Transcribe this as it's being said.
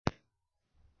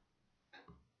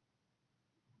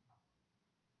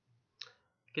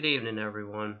Good evening,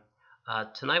 everyone.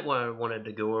 Tonight, what I wanted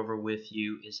to go over with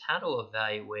you is how to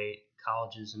evaluate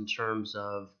colleges in terms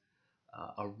of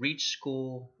a reach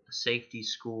school, a safety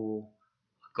school,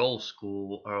 a goal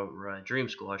school, or a dream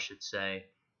school, I should say,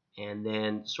 and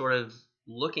then sort of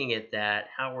looking at that,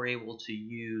 how we're able to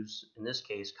use, in this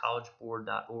case,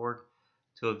 collegeboard.org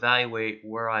to evaluate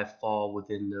where I fall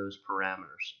within those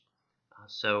parameters.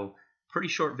 So, pretty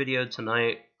short video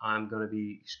tonight. I'm going to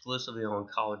be exclusively on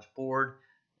College Board.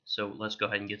 So let's go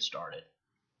ahead and get started.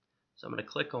 So I'm going to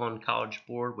click on College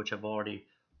Board, which I've already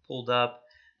pulled up.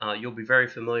 You'll be very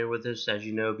familiar with this, as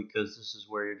you know, because this is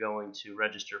where you're going to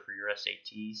register for your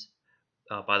SATs.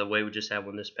 By the way, we just had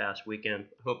one this past weekend.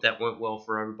 I hope that went well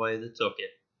for everybody that took it.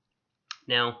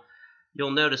 Now,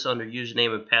 you'll notice under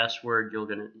username and password, you're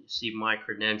going to see my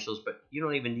credentials, but you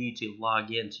don't even need to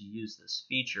log in to use this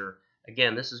feature.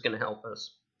 Again, this is going to help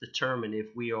us determine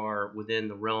if we are within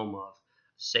the realm of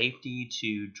safety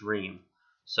to dream.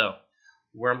 So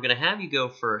where I'm going to have you go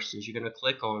first is you're going to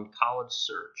click on College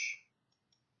Search.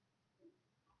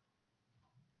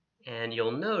 And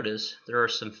you'll notice there are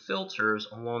some filters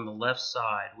along the left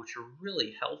side which are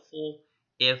really helpful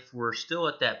if we're still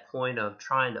at that point of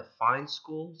trying to find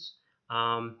schools.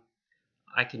 I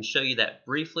can show you that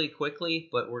briefly, quickly,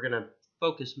 but we're going to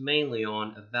focus mainly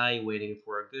on evaluating if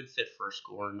we're a good fit for a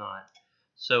school or not.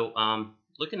 So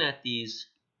looking at these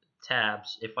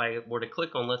tabs, if I were to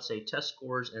click on, let's say, test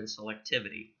scores and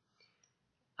selectivity,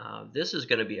 this is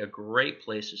going to be a great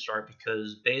place to start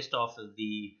because based off of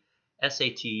the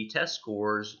SAT test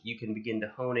scores, you can begin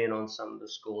to hone in on some of the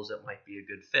schools that might be a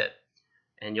good fit.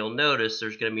 And you'll notice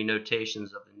there's going to be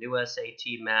notations of the new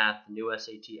SAT math, the new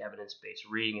SAT evidence-based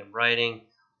reading and writing,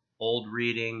 old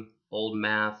reading, old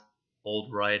math,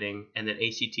 old writing, and then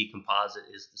ACT composite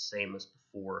is the same as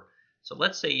before. So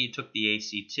let's say you took the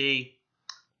ACT,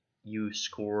 you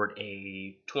scored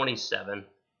a 27,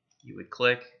 you would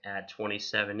click add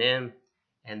 27 in,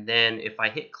 and then if I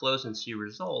hit close and see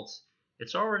results,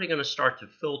 it's already going to start to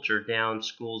filter down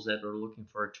schools that are looking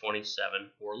for a 27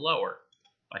 or lower.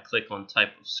 If I click on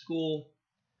type of school,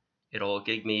 it'll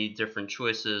give me different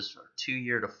choices for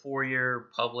 2-year to 4-year,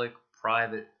 public,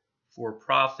 private,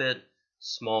 for-profit,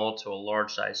 small to a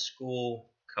large size school,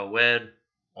 co-ed,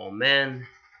 all men,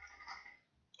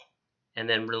 and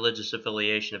then religious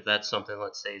affiliation if that's something,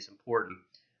 let's say, is important.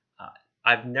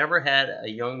 I've never had a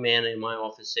young man in my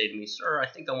office say to me, "Sir, I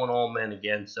think I want all men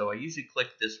again." So I usually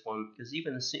click this one because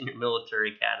even the senior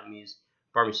military colleges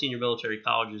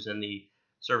and the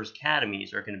service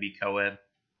academies are going to be co-ed.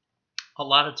 A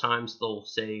lot of times they'll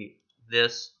say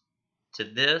this to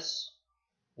this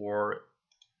or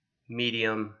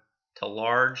medium to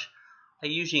large. I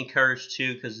usually encourage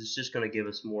two because it's just going to give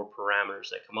us more parameters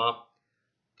that come up.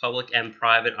 Public and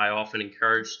private, I often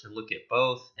encourage to look at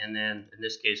both, and then in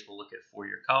this case we'll look at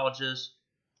 4-year colleges,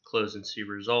 close and see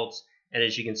results, and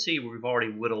as you can see we've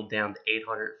already whittled down to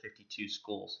 852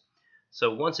 schools.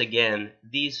 So once again,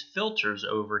 these filters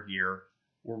over here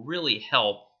will really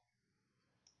help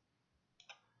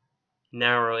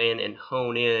narrow in and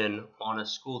hone in on a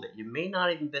school that you may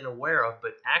not even been aware of,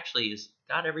 but actually has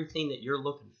got everything that you're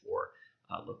looking for.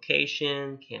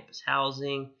 Location, campus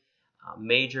housing,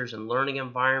 majors and learning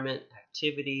environment,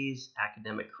 activities,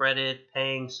 academic credit,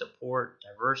 paying, support,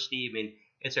 diversity. I mean,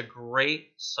 it's a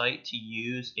great site to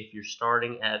use if you're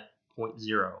starting at point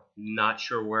zero. Not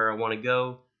sure where I want to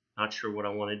go, not sure what I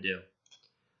want to do.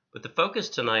 But the focus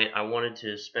tonight I wanted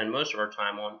to spend most of our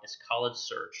time on is College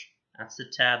Search. That's the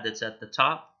tab that's at the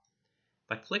top.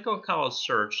 If I click on College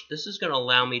Search, this is going to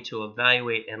allow me to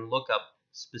evaluate and look up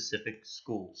specific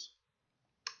schools.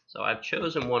 So I've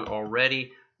chosen one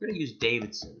already. We're going to use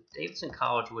Davidson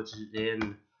College, which is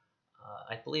in,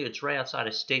 I believe it's right outside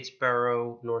of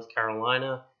Statesboro, North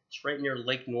Carolina. It's right near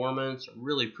Lake Norman. It's a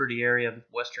really pretty area of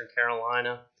Western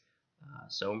Carolina.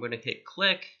 So I'm going to hit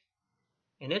click,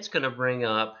 and it's going to bring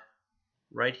up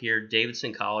right here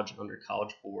Davidson College under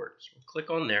College Board. So we'll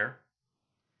click on there.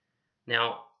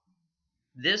 Now,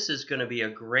 this is going to be a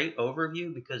great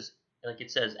overview because, like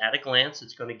it says, at a glance,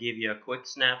 it's going to give you a quick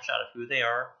snapshot of who they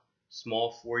are.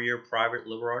 Small 4-year private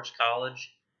liberal arts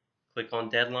college. Click on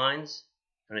deadlines. It's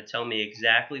going to tell me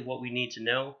exactly what we need to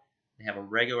know. They have a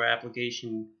regular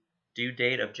application due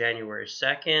date of January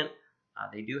 2nd.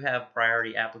 They do have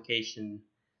priority application.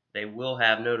 They will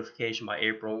have notification by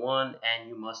April 1, and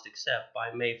you must accept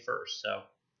by May 1st. So,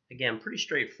 again, pretty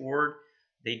straightforward.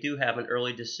 They do have an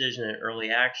early decision and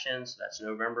early action, so that's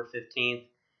November 15th.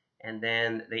 And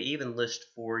then they even list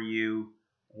for you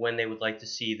when they would like to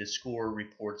see the score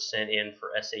report sent in for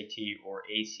SAT or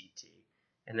ACT,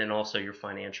 and then also your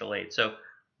financial aid. So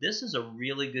This is a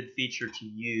really good feature to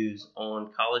use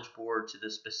on College Board to the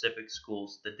specific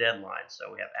schools, the deadlines.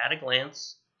 So we have at a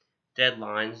glance,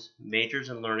 deadlines, majors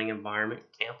and learning environment,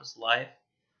 campus life,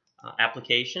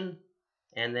 application,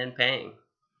 and then paying.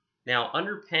 Now,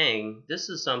 under paying, this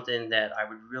is something that I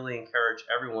would really encourage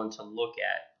everyone to look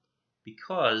at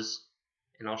because,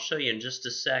 and I'll show you in just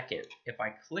a second, if I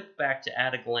click back to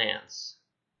at a glance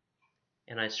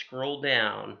and I scroll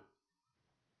down,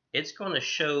 it's going to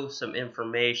show some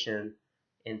information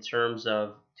in terms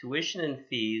of tuition and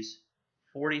fees,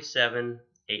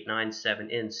 $47,897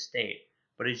 in state.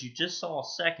 But as you just saw a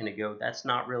second ago, that's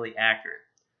not really accurate.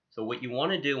 So what you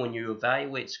want to do when you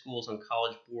evaluate schools on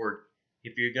College Board,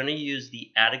 if you're going to use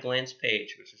the at a glance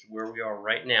page, which is where we are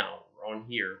right now, we're on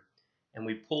here, and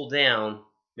we pull down,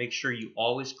 make sure you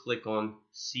always click on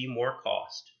see more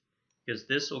cost, because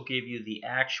this will give you the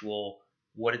actual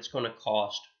what it's going to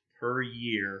cost per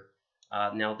year.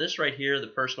 Now this right here, the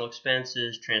personal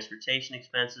expenses, transportation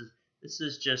expenses, this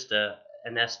is just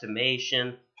an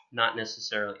estimation, not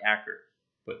necessarily accurate.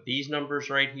 But these numbers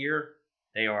right here,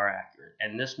 they are accurate.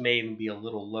 And this may even be a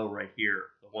little low right here,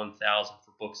 the 1,000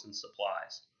 for books and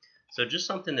supplies. So just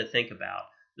something to think about.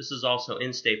 This is also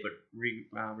in-state, but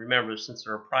remember, since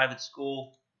they're a private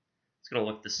school, it's going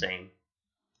to look the same.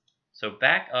 So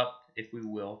back up, if we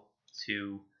will,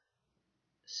 to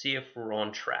see if we're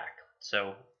on track.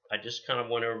 So I just kind of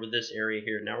went over this area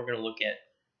here. Now we're going to look at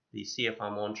the see if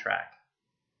I'm on track.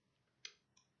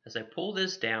 As I pull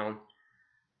this down,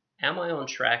 am I on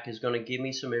track is going to give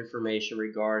me some information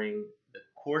regarding the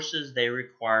courses they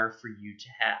require for you to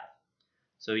have.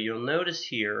 So you'll notice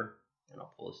here, and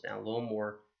I'll pull this down a little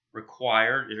more,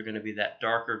 required is going to be that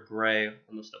darker gray,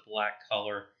 almost a black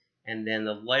color, and then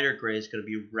the lighter gray is going to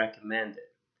be recommended.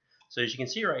 So as you can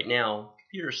see right now,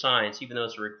 computer science, even though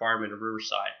it's a requirement of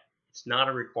Riverside, it's not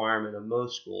a requirement of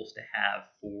most schools to have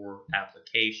for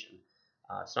application.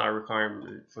 It's not a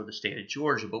requirement for the state of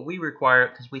Georgia, but we require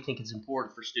it because we think it's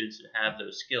important for students to have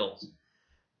those skills.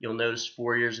 You'll notice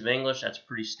 4 years of English, that's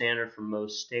pretty standard for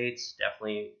most states,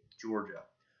 definitely Georgia.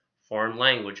 Foreign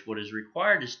language, what is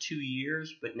required is 2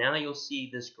 years, but now you'll see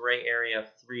this gray area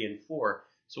of 3 and 4.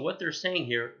 So what they're saying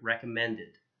here,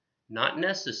 recommended. Not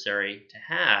necessary to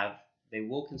have, they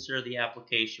will consider the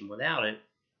application without it,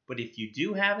 but if you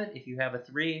do have it, if you have a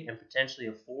 3 and potentially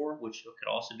a 4, which could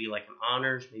also be like an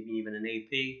honors, maybe even an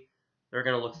AP, they're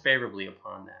going to look favorably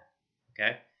upon that.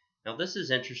 Okay. Now this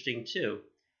is interesting too.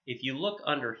 If you look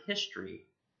under history,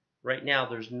 right now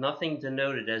there's nothing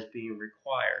denoted as being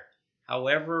required.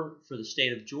 However, for the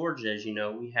state of Georgia, as you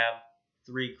know, we have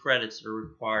 3 credits that are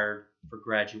required for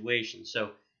graduation.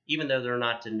 So even though they're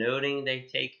not denoting they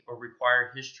take or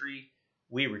require history,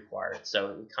 we require it,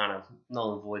 so it kind of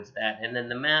null and voids that. And then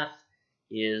the math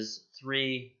is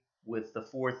 3 with the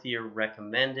 4th year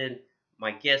recommended.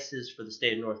 My guess is for the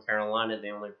state of North Carolina,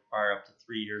 they only require up to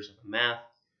 3 years of math.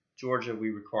 Georgia,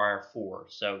 we require 4.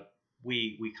 So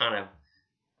we're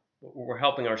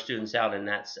helping our students out in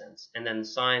that sense. And then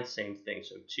science, same thing.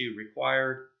 So 2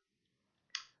 required,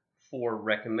 4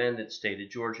 recommended. State of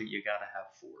Georgia, you got to have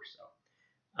 4.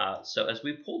 So as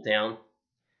we pull down,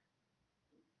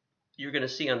 you're going to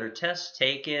see under tests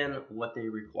taken what they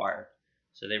require.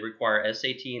 So they require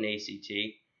SAT and ACT,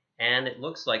 and it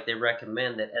looks like they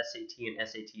recommend that SAT and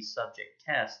SAT subject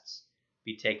tests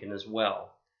be taken as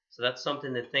well. So that's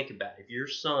something to think about. If your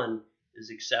son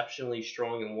is exceptionally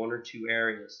strong in 1 or 2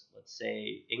 areas, let's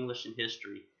say English and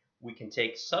history, we can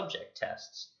take subject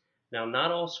tests. Now,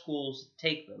 not all schools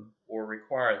take them or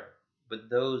require them, but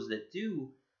those that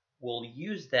do will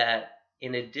use that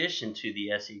in addition to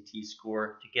the SAT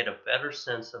score to get a better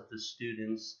sense of the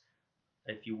student's,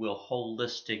 if you will,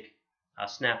 holistic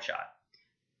snapshot.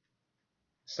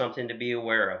 Something to be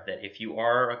aware of, that if you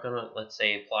are going to, let's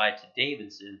say, apply to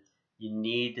Davidson, you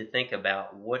need to think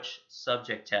about which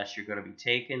subject test you're going to be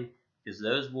taking, because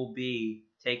those will be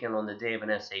taken on the day of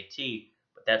an SAT,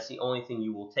 but that's the only thing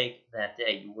you will take that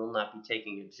day. You will not be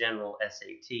taking a general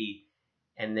SAT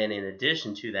and then in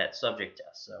addition to that subject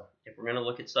test. So if we're going to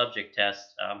look at subject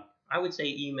tests, I would say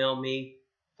email me,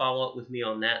 follow up with me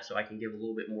on that so I can give a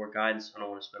little bit more guidance. I don't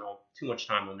want to spend too much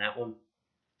time on that one.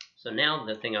 So now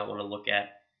the thing I want to look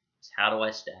at is how do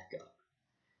I stack up?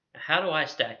 Now, how do I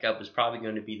stack up is probably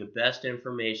going to be the best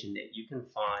information that you can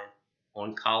find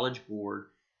on College Board,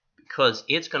 because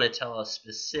it's going to tell us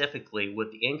specifically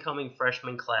what the incoming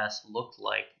freshman class looked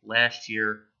like last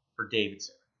year for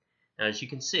Davidson. Now, as you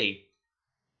can see,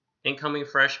 incoming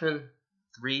freshman,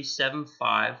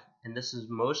 375, and this is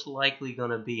most likely going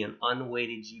to be an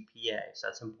unweighted GPA. So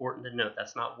that's important to note.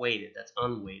 That's not weighted, that's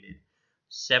unweighted.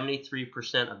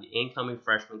 73% of the incoming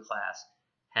freshman class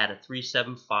had a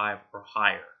 3.75 or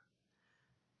higher.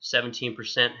 17%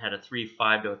 had a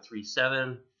 3.5 to a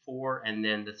 3.74, and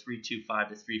then the 3.25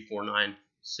 to 3.49,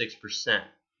 6%.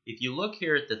 If you look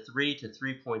here at the 3 to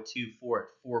 3.24 at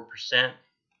 4%,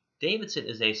 Davidson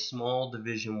is a small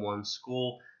Division I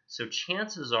school, so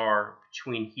chances are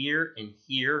between here and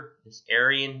here, this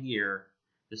area and here,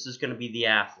 this is going to be the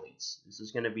athletes. This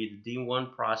is going to be the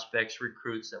D1 prospects,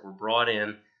 recruits that were brought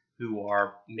in who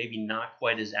are maybe not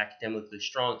quite as academically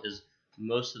strong as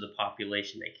most of the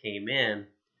population that came in,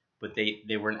 but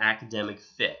they were an academic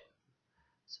fit.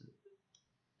 So,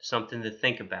 something to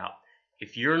think about.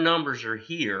 If your numbers are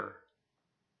here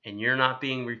and you're not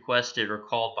being requested or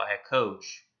called by a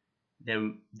coach,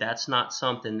 then that's not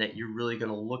something that you're really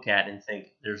going to look at and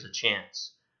think there's a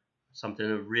chance. Something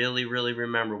to really, really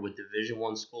remember with Division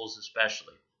I schools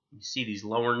especially. You see these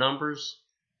lower numbers,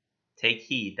 take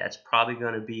heed. That's probably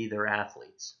going to be their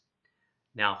athletes.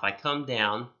 Now, if I come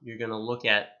down, you're going to look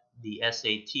at the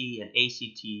SAT and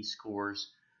ACT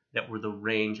scores that were the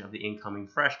range of the incoming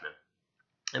freshmen.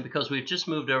 And because we've just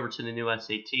moved over to the new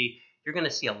SAT, you're going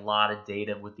to see a lot of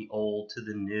data with the old to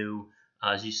the new.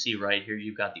 As you see right here,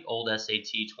 you've got the old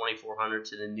SAT 2400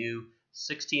 to the new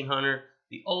 1600,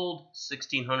 the old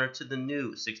 1600 to the new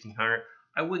 1600.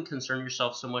 I wouldn't concern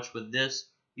yourself so much with this.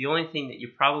 The only thing that you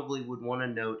probably would want to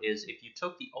note is if you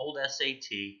took the old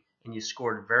SAT and you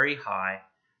scored very high,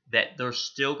 that they're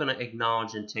still going to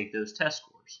acknowledge and take those test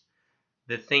scores.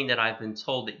 The thing that I've been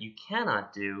told that you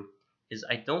cannot do is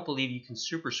I don't believe you can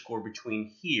super score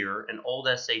between here, an old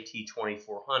SAT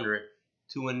 2400,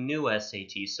 to a new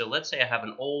SAT. So let's say I have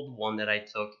an old one that I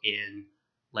took in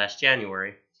last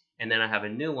January, and then I have a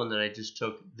new one that I just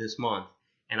took this month,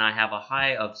 and I have a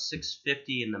high of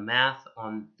 650 in the math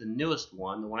on the newest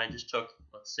one, the one I just took,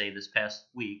 let's say this past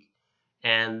week,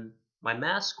 and my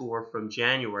math score from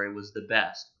January was the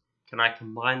best. Can I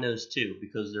combine those two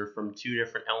because they're from two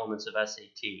different elements of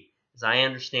SAT? As I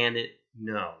understand it,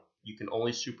 no. You can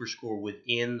only super score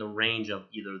within the range of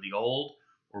either the old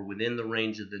or within the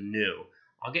range of the new.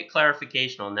 I'll get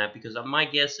clarification on that because my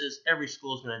guess is every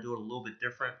school is going to do it a little bit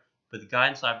different, but the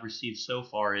guidance I've received so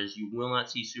far is you will not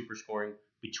see super scoring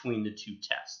between the two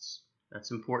tests.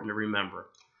 That's important to remember.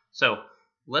 So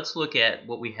let's look at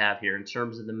what we have here in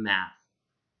terms of the math.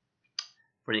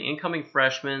 For the incoming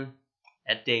freshmen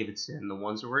at Davidson, the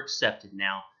ones that were accepted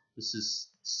now, this is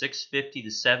 650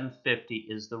 to 750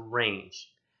 is the range.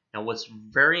 Now what's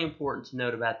very important to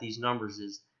note about these numbers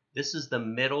is this is the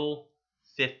middle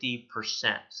 50%.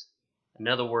 In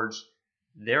other words,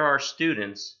 there are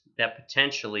students that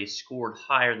potentially scored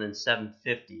higher than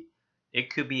 750.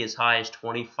 It could be as high as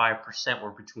 25%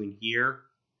 were between here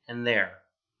and there.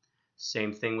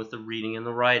 Same thing with the reading and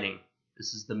the writing.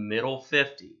 This is the middle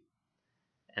 50.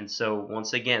 And so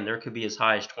once again, there could be as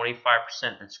high as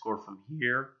 25% that scored from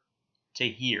here to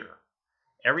here.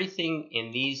 Everything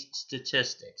in these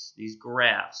statistics, these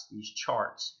graphs, these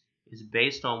charts, is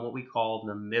based on what we call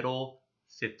the middle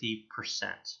 50%.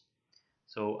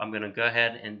 So I'm going to go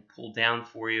ahead and pull down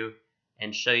for you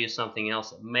and show you something else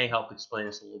that may help explain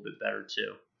this a little bit better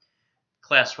too.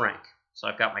 Class rank. So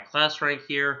I've got my class rank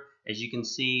here. As you can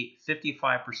see,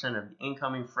 55% of the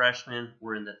incoming freshmen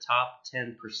were in the top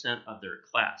 10% of their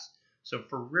class. So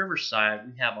for Riverside,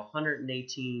 we have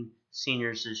 118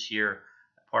 seniors this year.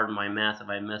 Pardon my math if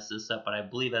I mess this up, but I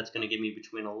believe that's going to give me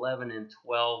between 11 and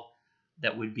 12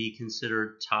 that would be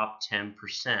considered top 10%.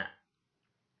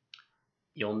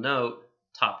 You'll note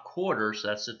top quarter, so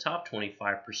that's the top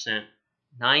 25%,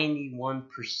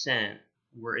 91%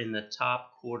 were in the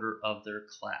top quarter of their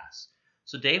class.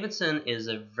 So Davidson is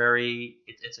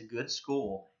it's a good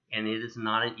school, and it is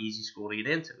not an easy school to get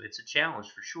into. It's a challenge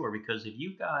for sure, because if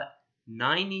you've got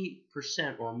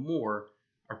 90% or more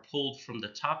are pulled from the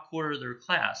top quarter of their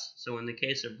class, so in the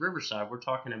case of Riverside, we're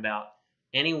talking about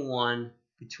anyone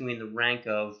between the rank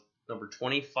of number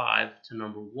 25 to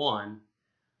number 1,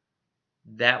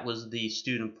 that was the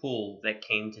student pool that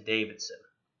came to Davidson.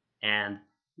 And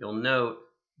you'll note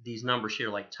these numbers here,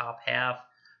 like top half.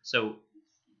 So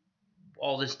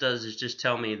all this does is just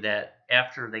tell me that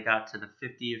after they got to the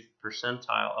 50th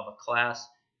percentile of a class,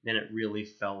 then it really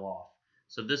fell off.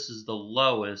 So this is the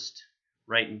lowest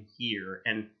right in here,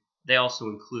 and they also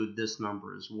include this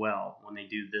number as well when they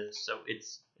do this. So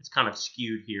it's kind of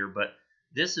skewed here, but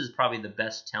this is probably the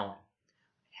best telling.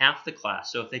 Half the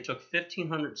class. So if they took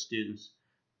 1,500 students,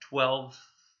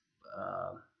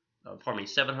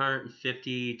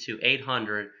 750 to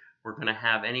 800, we're going to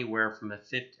have anywhere from a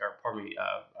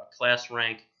class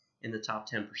rank in the top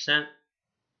 10%,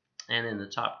 and in the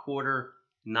top quarter,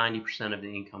 90% of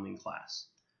the incoming class.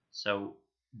 So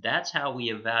that's how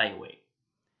we evaluate.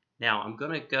 Now I'm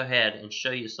going to go ahead and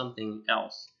show you something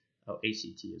else of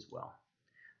ACT as well.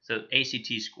 So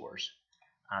ACT scores.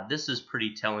 This is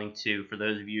pretty telling too for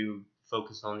those of you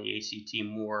focused on the ACT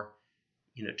more.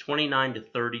 29 to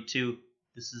 32,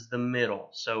 this is the middle.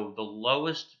 So the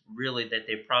lowest really that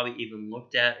they probably even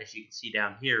looked at, as you can see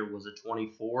down here, was a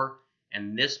 24,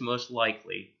 and this most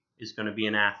likely is going to be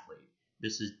an athlete.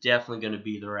 This is definitely going to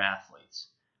be their athletes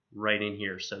right in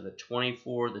here. So the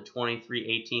 24, the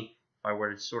 23, 18, if I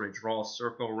were to sort of draw a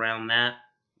circle around that,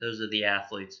 those are the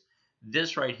athletes.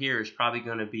 This right here is probably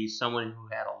going to be someone who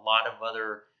had a lot of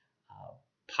other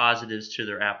positives to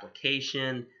their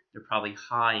application. They're probably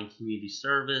high in community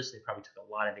service. They probably took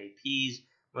a lot of APs.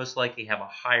 Most likely have a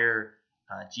higher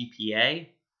GPA.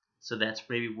 So that's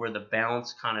maybe where the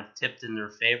balance kind of tipped in their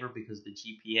favor, because the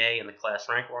GPA and the class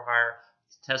rank were higher.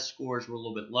 The test scores were a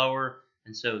little bit lower.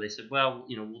 And so they said, well,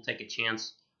 we'll take a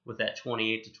chance with that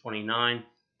 28 to 29.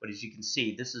 But as you can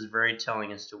see, this is very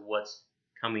telling as to what's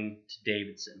coming to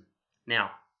Davidson.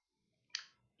 Now,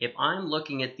 if I'm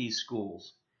looking at these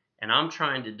schools and I'm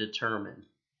trying to determine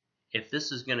if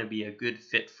this is going to be a good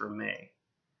fit for me,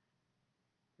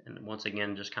 and once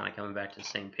again, just kind of coming back to the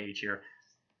same page here,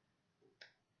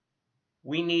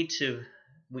 we need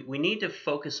to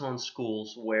focus on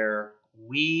schools where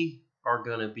we are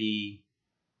going to be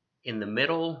in the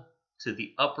middle to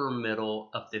the upper middle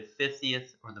of the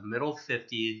 50th or the middle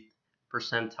 50th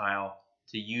percentile,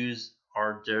 to use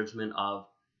our judgment of,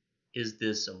 is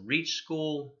this a reach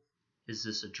school? Is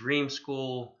this a dream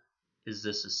school? Is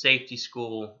this a safety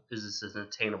school? Is this an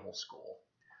attainable school?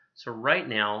 So right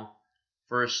now,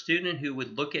 for a student who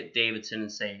would look at Davidson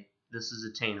and say, this is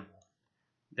attainable,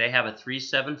 they have a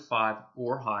 375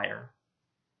 or higher.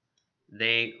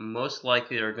 They most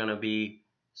likely are going to be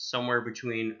somewhere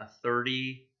between a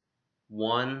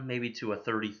 31 maybe to a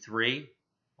 33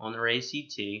 on their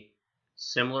ACT.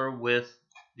 Similar with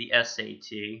the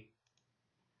SAT.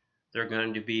 They're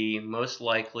going to be most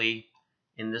likely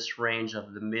in this range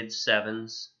of the mid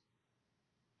 7s,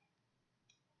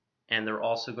 and they're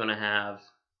also going to have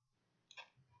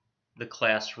the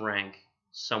class rank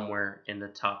somewhere in the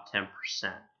top 10%.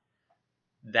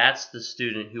 That's the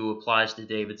student who applies to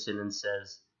Davidson and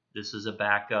says this is a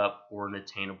backup or an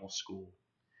attainable school.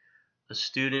 A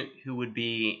student who would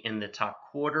be in the top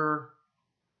quarter,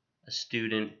 a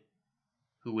student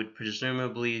who would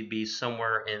presumably be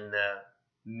somewhere in the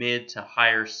mid to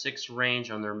higher 6 range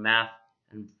on their math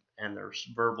and their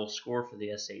verbal score for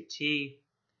the SAT,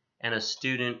 and a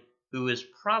student who is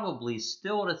probably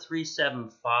still at a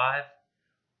 375,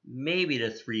 maybe to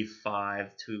 3.5,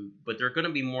 but they're going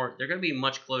to be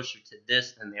much closer to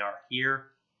this than they are here.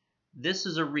 This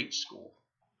is a reach school.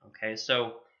 Okay,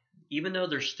 so even though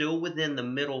they're still within the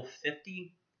middle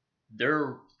 50,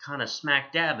 they're kind of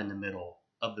smack dab in the middle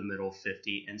of the middle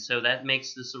 50, and so that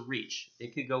makes this a reach.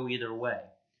 It could go either way.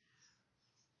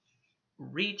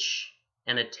 Reach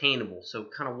and attainable. So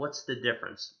kind of what's the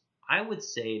difference? I would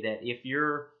say that if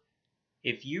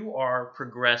you are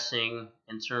progressing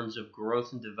in terms of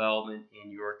growth and development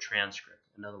in your transcript,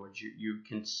 in other words, you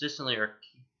consistently are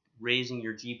raising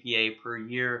your GPA per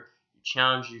year, you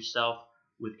challenge yourself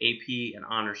with AP and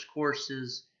honors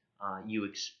courses, you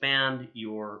expand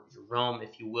your realm,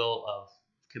 if you will, of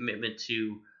commitment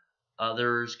to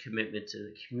others, commitment to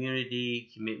the community,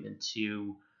 commitment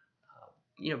to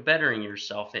bettering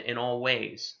yourself in all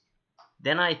ways,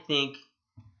 then I think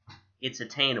it's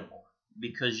attainable,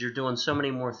 because you're doing so many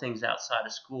more things outside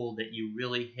of school that you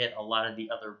really hit a lot of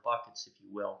the other buckets, if you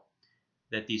will,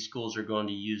 that these schools are going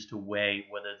to use to weigh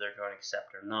whether they're going to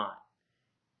accept or not.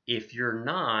 If you're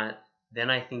not,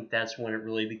 then I think that's when it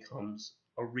really becomes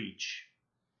a reach.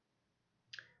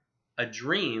 A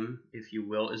dream, if you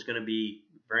will, is going to be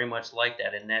very much like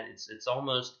that, in that it's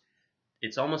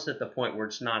almost at the point where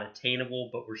it's not attainable,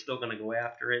 but we're still going to go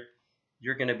after it.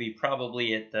 You're going to be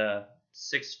probably at the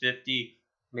 650,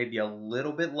 maybe a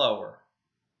little bit lower,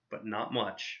 but not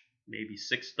much. Maybe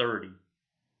 630,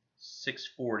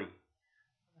 640.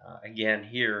 Again,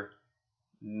 here,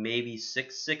 maybe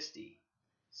 660,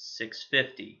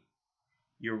 650.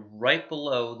 You're right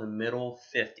below the middle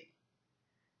 50.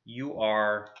 You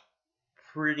are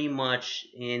pretty much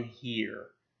in here.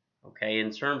 Okay, in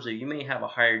terms of, you may have a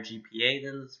higher GPA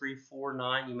than the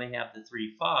 3.49, you may have the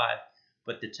 3.5,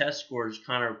 but the test score is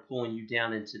kind of pulling you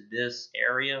down into this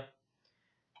area.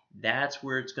 That's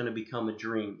where it's going to become a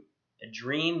dream. A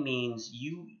dream means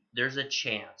there's a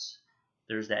chance.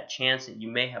 There's that chance that you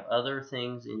may have other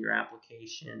things in your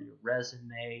application, your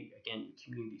resume, again, your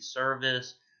community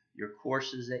service, your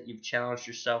courses that you've challenged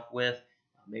yourself with.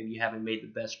 Maybe you haven't made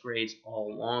the best grades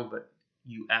all along, but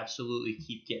you absolutely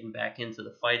keep getting back into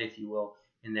the fight, if you will,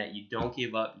 and that you don't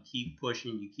give up, you keep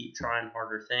pushing, you keep trying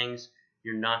harder things,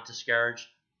 you're not discouraged,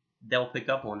 they'll pick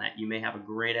up on that. You may have a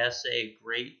great essay,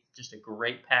 just a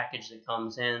great package that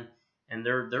comes in, and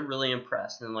they're really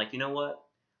impressed. And like, you know what?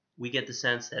 We get the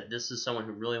sense that this is someone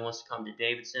who really wants to come to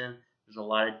Davidson. There's a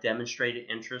lot of demonstrated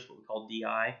interest, what we call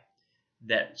DI,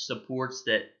 that supports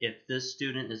that if this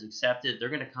student is accepted, they're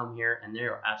going to come here and they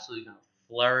are absolutely going to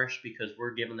flourish because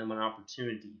we're giving them an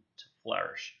opportunity to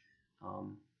flourish.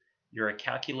 You're a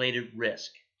calculated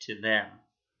risk to them,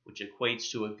 which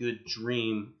equates to a good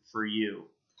dream for you.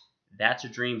 That's a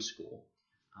dream school.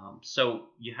 So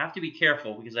you have to be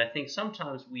careful, because I think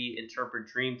sometimes we interpret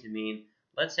dream to mean,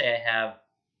 let's say I have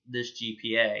this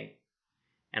GPA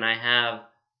and I have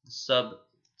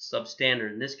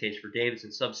substandard, in this case for Davidson,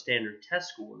 substandard test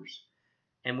scores,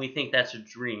 and we think that's a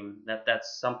dream,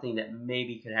 that's something that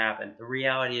maybe could happen. The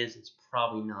reality is it's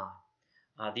probably not.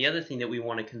 The other thing that we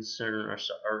want to consider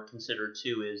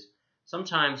too is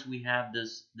sometimes we have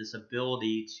this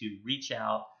ability to reach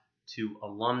out to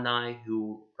alumni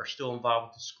who are still involved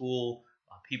with the school,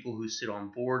 people who sit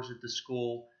on boards at the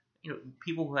school,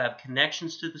 people who have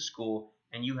connections to the school,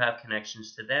 and you have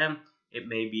connections to them. It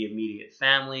may be immediate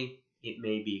family, it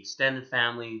may be extended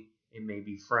family, it may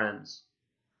be friends.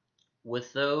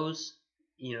 With those,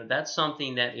 that's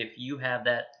something that if you have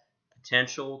that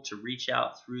potential to reach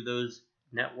out through those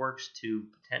networks to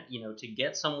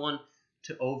get someone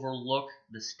to overlook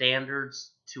the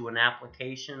standards to an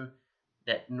application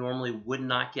that normally would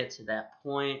not get to that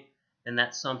point, then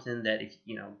that's something that, if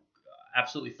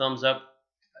absolutely thumbs up.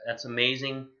 That's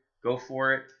amazing. Go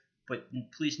for it. But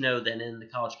please know that in the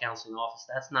college counseling office,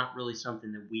 that's not really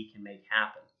something that we can make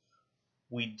happen.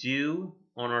 We do,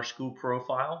 on our school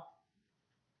profile,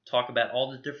 talk about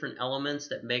all the different elements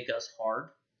that make us hard,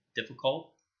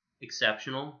 difficult,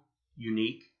 exceptional,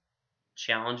 unique,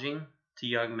 challenging to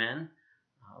young men.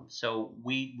 So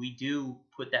we do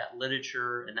put that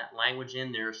literature and that language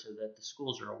in there so that the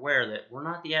schools are aware that we're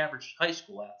not the average high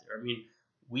school out there. I mean,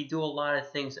 we do a lot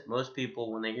of things that most people,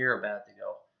 when they hear about it, they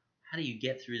go, how do you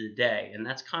get through the day? And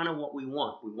that's kind of what we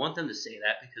want. We want them to say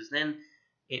that, because then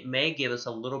it may give us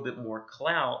a little bit more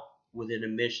clout within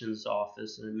admissions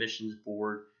office and admissions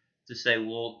board to say,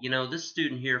 well, this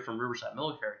student here from Riverside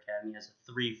Military Academy has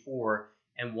a 3.4,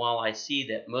 and while I see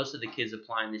that most of the kids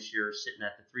applying this year are sitting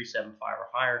at the 3.75 or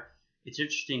higher, it's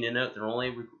interesting to note they're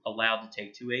only allowed to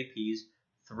take 2 APs,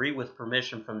 3 with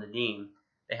permission from the dean.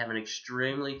 They have an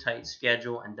extremely tight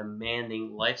schedule and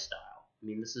demanding lifestyle. I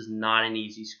mean, this is not an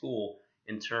easy school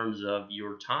in terms of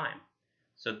your time.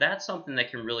 So that's something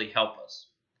that can really help us.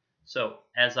 So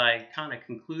as I kind of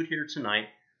conclude here tonight,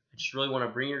 I just really want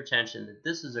to bring your attention that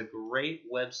this is a great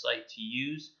website to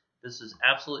use. This is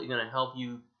absolutely going to help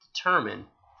you determine,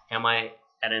 am I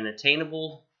at an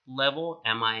attainable level?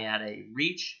 Am I at a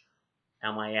reach?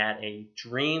 Am I at a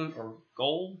dream or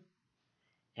goal?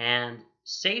 And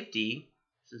safety,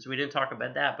 since we didn't talk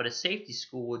about that, but a safety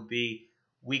school would be,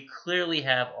 we clearly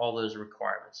have all those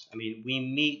requirements. I mean, we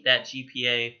meet that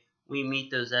GPA, we meet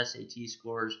those SAT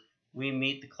scores, we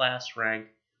meet the class rank,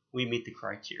 we meet the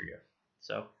criteria.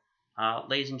 So,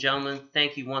 ladies and gentlemen,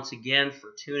 thank you once again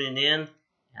for tuning in,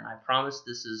 and I promise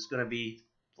this is going to be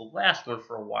the last one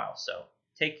for a while, so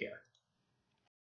take care.